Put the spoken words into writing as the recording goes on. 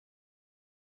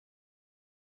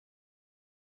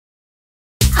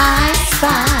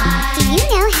spy. Do you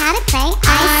know how to play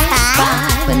I Spy?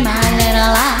 With my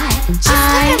little eye. Just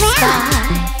I look around.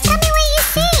 spy. Tell me what you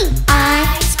see. I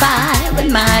spy with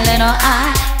my little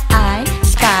eye. I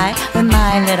spy with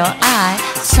my little eye.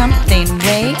 Something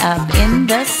way up in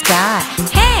the sky.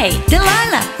 Hey,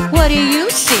 Delilah, what do you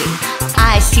see?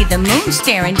 I see the moon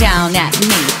staring down at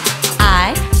me.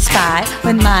 I spy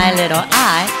with my little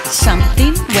eye.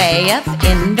 Something way up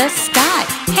in the sky.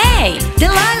 Hey,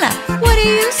 Delilah, what do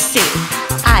you see?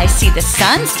 I see the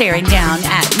sun staring down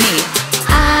at me.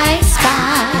 I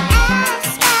spy.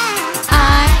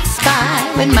 I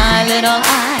spy with my little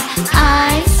eye.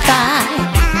 I spy.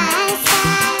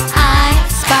 I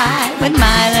spy with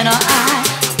my little eye.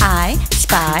 I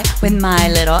spy with my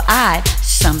little eye.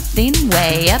 Something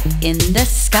way up in the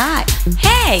sky.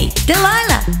 Hey,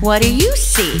 Delilah, what do you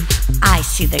see? I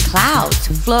see the clouds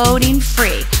floating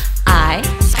free. I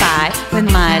spy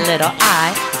with my little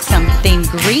eye. Something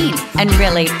green and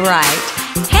really bright.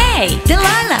 Hey,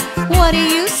 Delilah, what do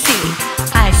you see?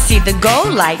 I see the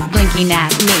gold light blinking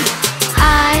at me.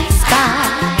 I spy.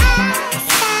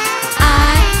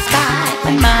 I spy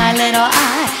with my little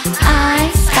eye.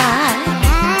 I spy.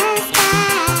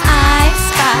 I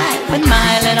spy with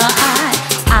my little eye.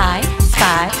 I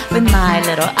spy with my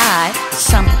little eye.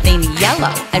 Something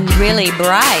yellow and really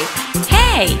bright.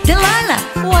 Hey, Delilah,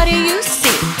 what do you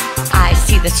see? I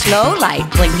see the slow light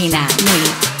blinking at me.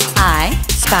 I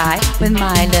spy with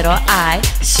my little eye.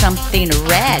 Something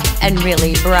red and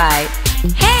really bright.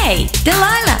 Hey,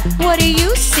 Delilah, what do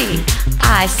you see?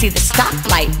 I see the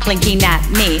stoplight blinking at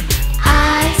me.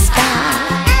 I spy.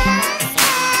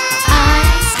 I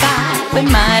spy with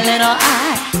my little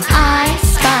eye. I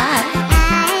spy.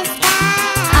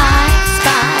 I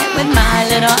spy with my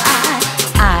little eye.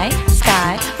 I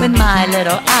spy with my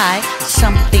little eye.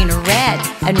 Something red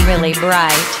and really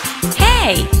bright.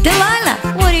 Hey, Delilah,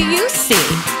 what do you see?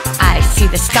 I see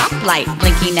the stoplight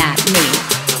blinking at me.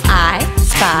 I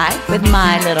spy with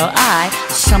my little eye.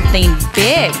 Something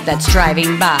big that's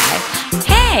driving by.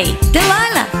 Hey,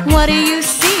 Delilah, what do you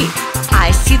see?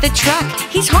 I see the truck,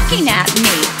 he's honking at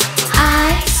me.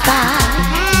 I spy.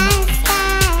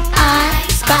 I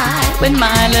spy with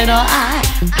my little eye.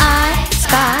 I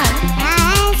spy.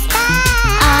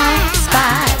 I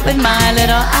spy with my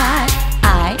little eye.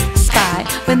 I spy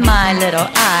with my little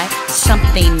eye.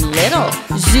 Something little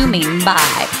zooming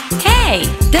by. Hey,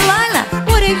 Delilah,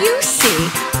 what do you see?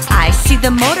 I see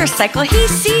the motorcycle, he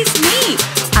sees me.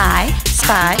 I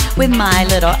spy with my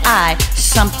little eye.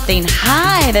 Something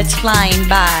high that's flying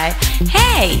by.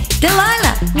 Hey,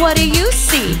 Delilah, what do you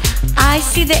see? I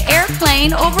see the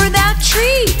airplane over that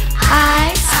tree.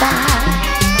 I spy.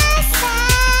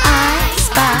 I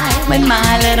spy with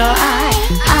my little eye.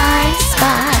 I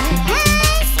spy.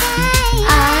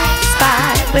 I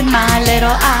spy with my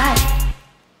little eye.